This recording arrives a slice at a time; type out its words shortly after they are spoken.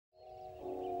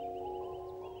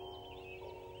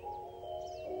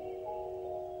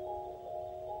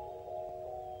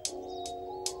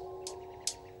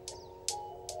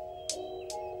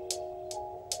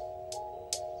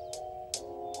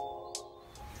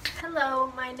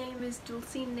Hello, my name is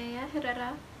Dulcinea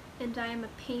Herrera, and I am a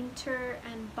painter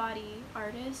and body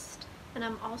artist, and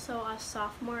I'm also a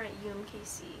sophomore at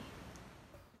UMKC.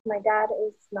 My dad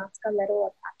is Nazcalero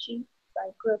Apache. So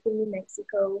I grew up in New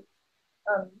Mexico.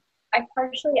 Um, I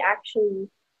partially actually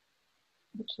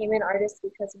became an artist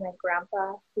because of my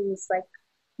grandpa, who's like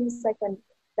a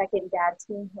second dad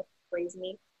to me, helped raise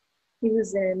me. He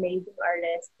was an amazing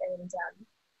artist, and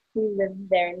we lived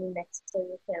there in New Mexico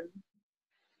with him.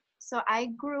 So I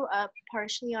grew up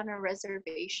partially on a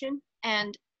reservation,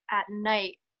 and at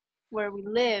night where we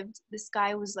lived, the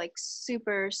sky was like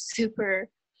super,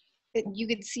 you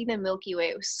could see the Milky Way.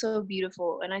 It was so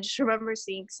beautiful, and I just remember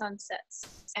seeing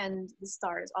sunsets and the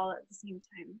stars all at the same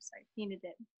time, so I painted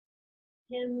it.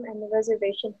 Him and the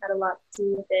reservation had a lot to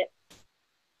do with it.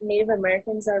 Native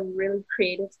Americans are really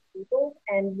creative people,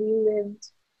 and we lived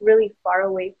really far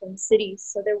away from cities,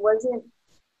 so there wasn't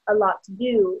a lot to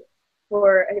do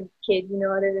for a kid,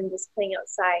 other than just playing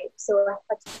outside. So I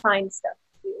had to find stuff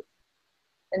to do,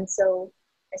 and so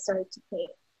I started to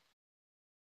paint.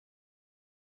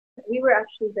 We were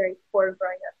actually very poor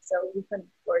growing up, so we couldn't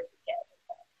afford to get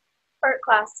art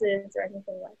classes or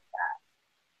anything like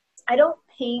that. I don't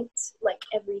paint like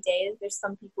every day. There's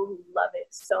some people who love it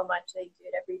so much they do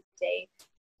it every day.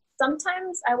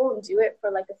 Sometimes I won't do it for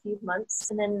like a few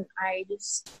months, and then I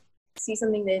just see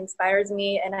something that inspires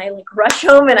me, and I like rush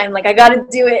home, and I'm like, I gotta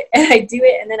do it, and I do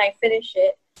it, and then I finish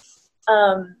it.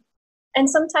 Um, and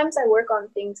sometimes I work on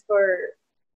things for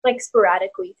like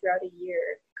sporadically throughout a year.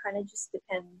 Kind of just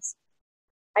depends.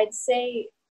 I'd say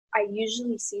I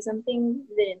usually see something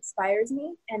that inspires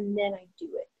me, and then I do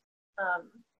it. Um,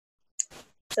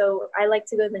 so I like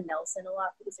to go to the Nelson a lot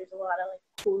because there's a lot of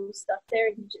like cool stuff there.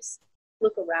 You just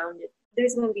look around it.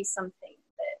 There's gonna be something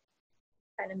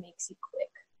that kind of makes you click.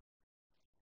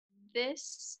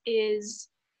 This is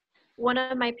one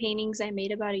of my paintings I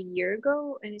made about a year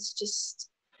ago, and it's just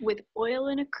with oil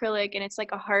and acrylic, and it's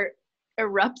like a heart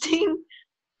erupting.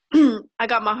 I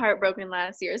got my heart broken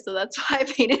last year, so that's why I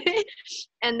painted it.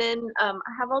 And then I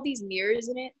have all these mirrors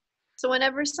in it, so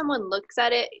whenever someone looks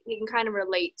at it, they can kind of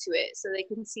relate to it, so they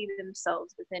can see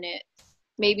themselves within it.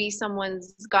 Maybe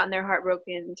someone's gotten their heart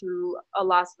broken through a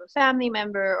loss of a family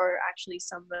member or actually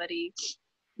somebody,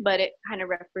 but it kind of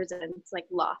represents like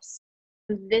loss.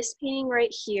 This painting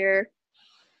right here,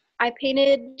 I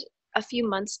painted a few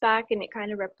months back, and it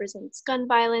kind of represents gun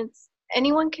violence.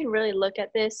 Anyone can really look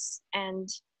at this and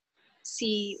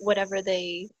see whatever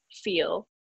they feel.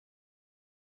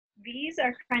 These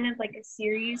are kind of like a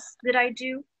series that I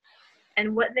do,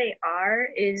 and what they are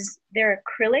is they're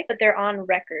acrylic, but they're on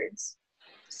records.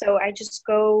 So I just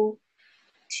go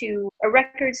to a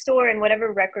record store, and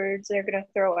whatever records they're gonna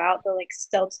throw out, they'll like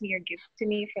sell to me or give to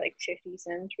me for like 50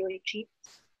 cents, really cheap,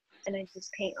 and I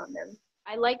just paint on them.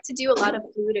 I like to do a lot of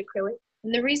fluid acrylic.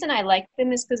 And the reason I like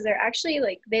them is because they're actually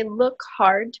like, they look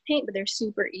hard to paint, but they're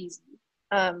super easy.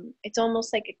 It's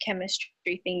almost like a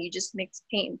chemistry thing. You just mix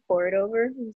paint and pour it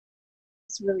over.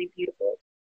 It's really beautiful.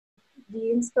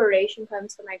 The inspiration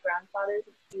comes from my grandfather.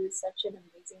 He was such an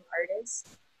amazing artist.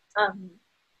 Um,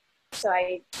 so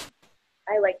I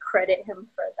like credit him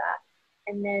for that.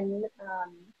 And then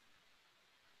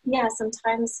yeah,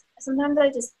 sometimes I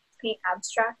just paint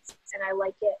abstracts, and I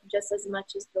like it just as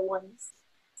much as the ones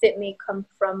that may come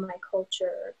from my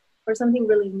culture or something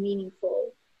really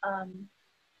meaningful.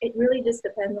 It really just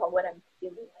depends on what I'm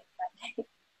feeling like that day.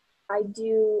 I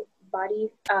do body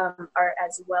art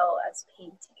as well as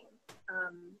painting.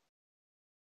 Um,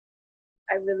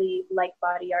 I really like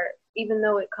body art, even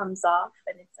though it comes off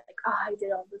and it's like, oh, I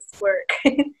did all this work.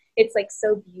 It's like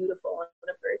so beautiful on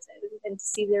a person, and to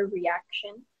see their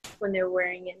reaction when they're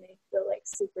wearing it, and they feel like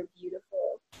super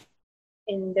beautiful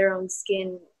in their own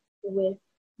skin with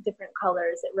different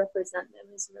colors that represent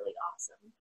them is really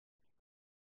awesome.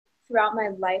 Throughout my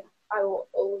life, I will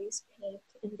always paint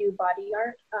and do body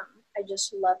art. I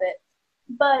just love it.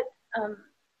 But um,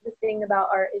 the thing about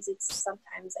art is it's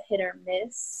sometimes a hit or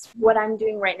miss. What I'm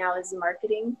doing right now is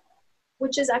marketing,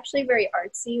 which is actually very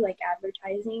artsy, like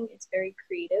advertising. It's very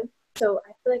creative. So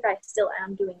I feel like I still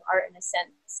am doing art in a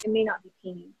sense. It may not be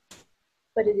painting,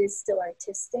 but it is still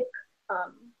artistic.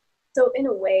 Um, so in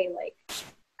a way, like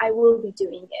I will be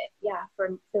doing it, yeah,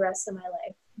 for the rest of my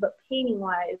life. But painting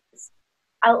wise,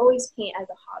 I'll always paint as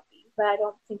a hobby, but I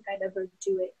don't think I'd ever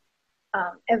do it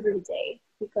every day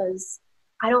because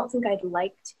I don't think I'd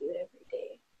like to do it every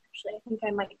day. Actually, I think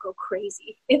I might go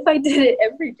crazy if I did it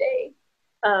every day.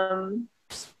 Um,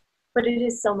 but it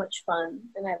is so much fun,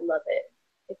 and I love it.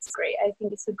 It's great. I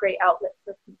think it's a great outlet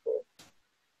for people.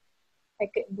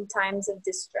 Like in times of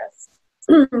distress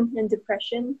and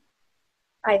depression,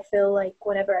 I feel like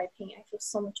whenever I paint, I feel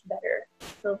so much better. I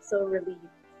feel so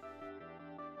relieved.